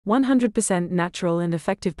100% natural and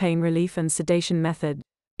effective pain relief and sedation method.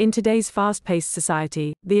 In today's fast-paced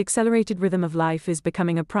society, the accelerated rhythm of life is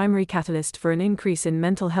becoming a primary catalyst for an increase in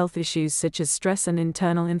mental health issues such as stress and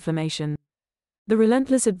internal inflammation. The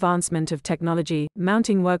relentless advancement of technology,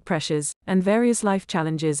 mounting work pressures, and various life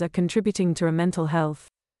challenges are contributing to a mental health.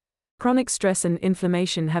 Chronic stress and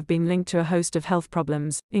inflammation have been linked to a host of health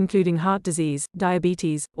problems, including heart disease,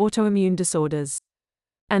 diabetes, autoimmune disorders,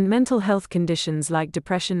 and mental health conditions like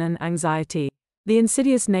depression and anxiety. The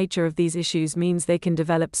insidious nature of these issues means they can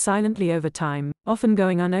develop silently over time, often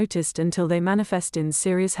going unnoticed until they manifest in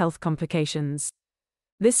serious health complications.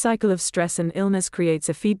 This cycle of stress and illness creates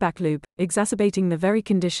a feedback loop, exacerbating the very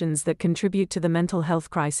conditions that contribute to the mental health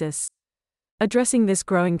crisis. Addressing this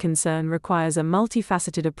growing concern requires a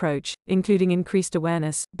multifaceted approach, including increased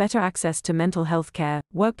awareness, better access to mental health care,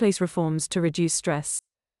 workplace reforms to reduce stress,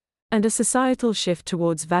 and a societal shift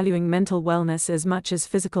towards valuing mental wellness as much as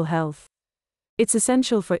physical health. It's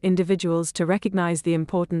essential for individuals to recognize the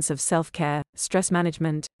importance of self-care, stress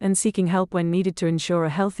management, and seeking help when needed to ensure a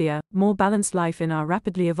healthier, more balanced life in our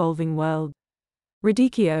rapidly evolving world.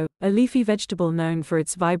 Radicchio, a leafy vegetable known for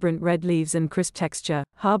its vibrant red leaves and crisp texture,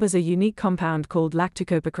 harbors a unique compound called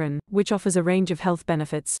lactocopequerin, which offers a range of health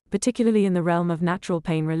benefits, particularly in the realm of natural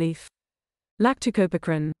pain relief.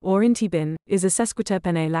 Lactocopequerin, or intibin, is a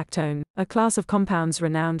sesquiterpene lactone, a class of compounds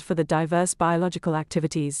renowned for the diverse biological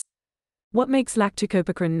activities. What makes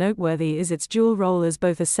lactocopequerin noteworthy is its dual role as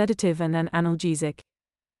both a sedative and an analgesic.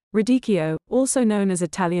 Radicchio, also known as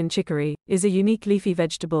Italian chicory, is a unique leafy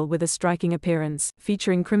vegetable with a striking appearance,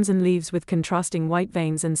 featuring crimson leaves with contrasting white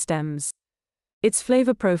veins and stems. Its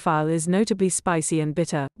flavor profile is notably spicy and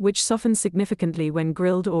bitter, which softens significantly when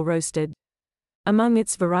grilled or roasted. Among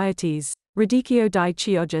its varieties, Radicchio di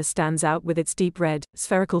Chioggia stands out with its deep red,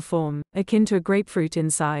 spherical form, akin to a grapefruit in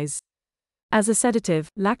size. As a sedative,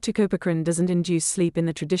 lactocopequerin doesn't induce sleep in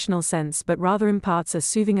the traditional sense but rather imparts a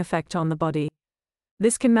soothing effect on the body.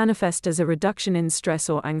 This can manifest as a reduction in stress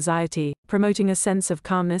or anxiety, promoting a sense of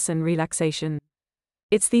calmness and relaxation.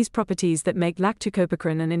 It's these properties that make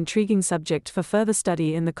lactocopequerin an intriguing subject for further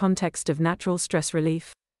study in the context of natural stress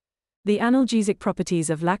relief. The analgesic properties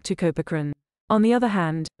of lactocopequerin, on the other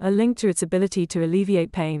hand, are linked to its ability to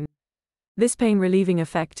alleviate pain. This pain-relieving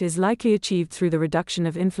effect is likely achieved through the reduction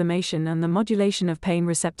of inflammation and the modulation of pain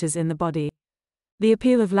receptors in the body. The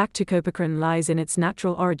appeal of lactocopequerin lies in its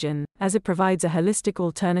natural origin, as it provides a holistic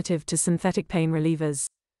alternative to synthetic pain relievers.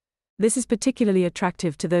 This is particularly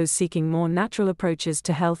attractive to those seeking more natural approaches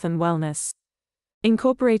to health and wellness.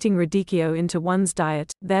 Incorporating radicchio into one's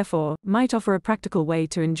diet, therefore, might offer a practical way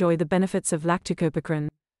to enjoy the benefits of lactocopequerin.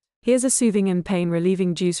 Here's a soothing and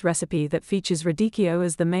pain-relieving juice recipe that features radicchio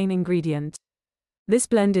as the main ingredient. This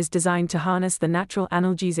blend is designed to harness the natural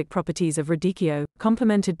analgesic properties of radicchio,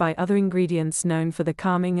 complemented by other ingredients known for the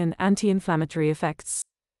calming and anti-inflammatory effects.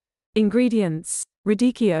 Ingredients: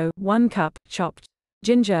 radicchio, 1 cup, chopped.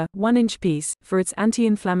 Ginger, 1-inch piece, for its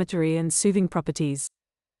anti-inflammatory and soothing properties.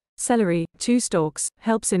 Celery, 2 stalks,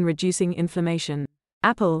 helps in reducing inflammation.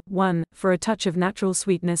 Apple, 1, for a touch of natural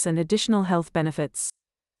sweetness and additional health benefits.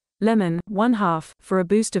 Lemon, 1/2, for a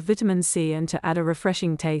boost of vitamin C and to add a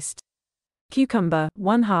refreshing taste. Cucumber,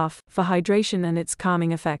 1/2, for hydration and its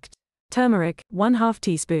calming effect. Turmeric, 1/2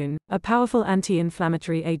 teaspoon, a powerful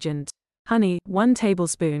anti-inflammatory agent. Honey, 1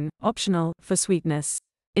 tablespoon, optional, for sweetness.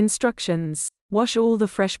 Instructions: wash all the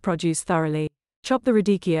fresh produce thoroughly. Chop the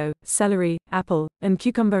radicchio, celery, apple, and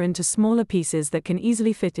cucumber into smaller pieces that can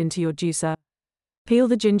easily fit into your juicer. Peel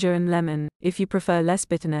the ginger and lemon, if you prefer less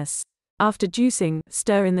bitterness. After juicing,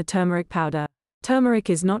 stir in the turmeric powder. Turmeric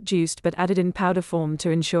is not juiced but added in powder form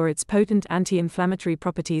to ensure its potent anti-inflammatory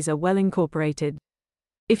properties are well incorporated.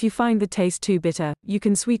 If you find the taste too bitter, you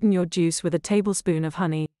can sweeten your juice with a tablespoon of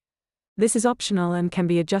honey. This is optional and can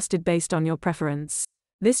be adjusted based on your preference.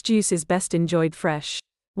 This juice is best enjoyed fresh.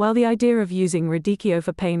 While the idea of using radicchio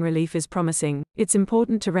for pain relief is promising, it's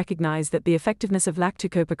important to recognize that the effectiveness of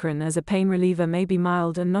lactocopequerin as a pain reliever may be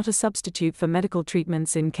mild and not a substitute for medical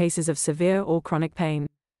treatments in cases of severe or chronic pain.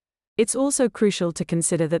 It's also crucial to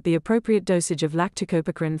consider that the appropriate dosage of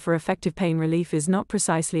lactocopequerin for effective pain relief is not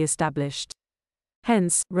precisely established.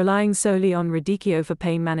 Hence, relying solely on radicchio for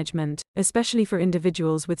pain management, especially for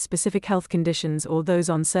individuals with specific health conditions or those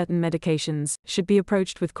on certain medications, should be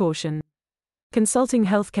approached with caution. Consulting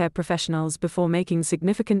healthcare professionals before making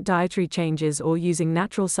significant dietary changes or using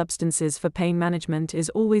natural substances for pain management is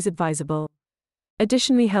always advisable.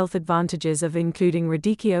 Additionally, health advantages of including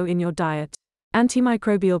radicchio in your diet.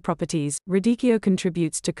 Antimicrobial properties. Radicchio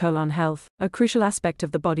contributes to colon health, a crucial aspect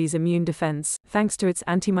of the body's immune defense, thanks to its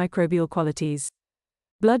antimicrobial qualities.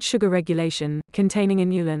 Blood sugar regulation, containing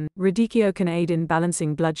inulin, radicchio can aid in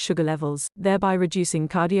balancing blood sugar levels, thereby reducing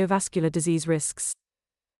cardiovascular disease risks.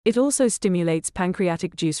 It also stimulates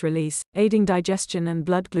pancreatic juice release, aiding digestion and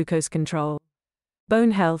blood glucose control.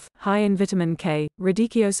 Bone health, high in vitamin K,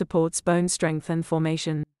 radicchio supports bone strength and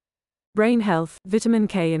formation. Brain health, vitamin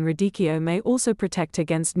K in radicchio may also protect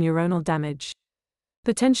against neuronal damage,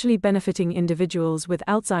 potentially benefiting individuals with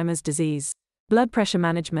Alzheimer's disease. Blood pressure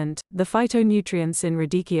management, the phytonutrients in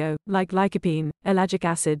radicchio, like lycopene, ellagic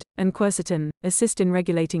acid, and quercetin, assist in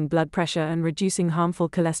regulating blood pressure and reducing harmful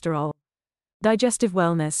cholesterol. Digestive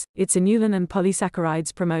wellness, its inulin and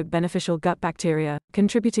polysaccharides promote beneficial gut bacteria,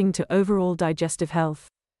 contributing to overall digestive health.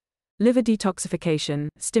 Liver detoxification,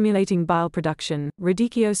 stimulating bile production,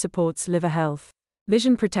 radicchio supports liver health.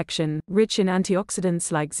 Vision protection, rich in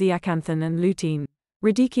antioxidants like zeaxanthin and lutein.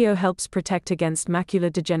 Radicchio helps protect against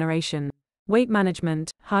macular degeneration. Weight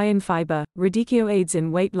management, high in fiber, radicchio aids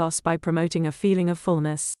in weight loss by promoting a feeling of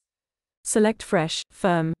fullness. Select fresh,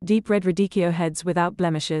 firm, deep red radicchio heads without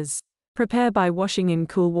blemishes. Prepare by washing in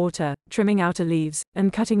cool water, trimming outer leaves,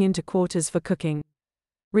 and cutting into quarters for cooking.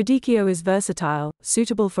 Radicchio is versatile,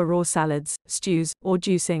 suitable for raw salads, stews, or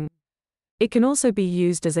juicing. It can also be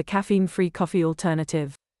used as a caffeine-free coffee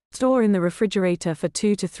alternative. Store in the refrigerator for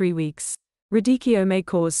 2 to 3 weeks. Radicchio may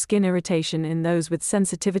cause skin irritation in those with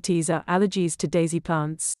sensitivities or allergies to daisy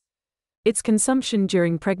plants. Its consumption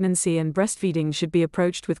during pregnancy and breastfeeding should be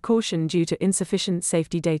approached with caution due to insufficient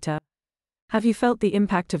safety data. Have you felt the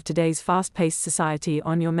impact of today's fast-paced society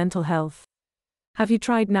on your mental health? Have you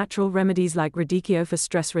tried natural remedies like radicchio for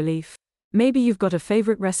stress relief? Maybe you've got a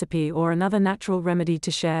favorite recipe or another natural remedy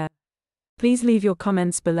to share. Please leave your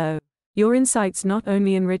comments below. Your insights not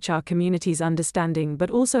only enrich our community's understanding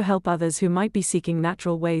but also help others who might be seeking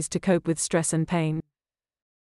natural ways to cope with stress and pain.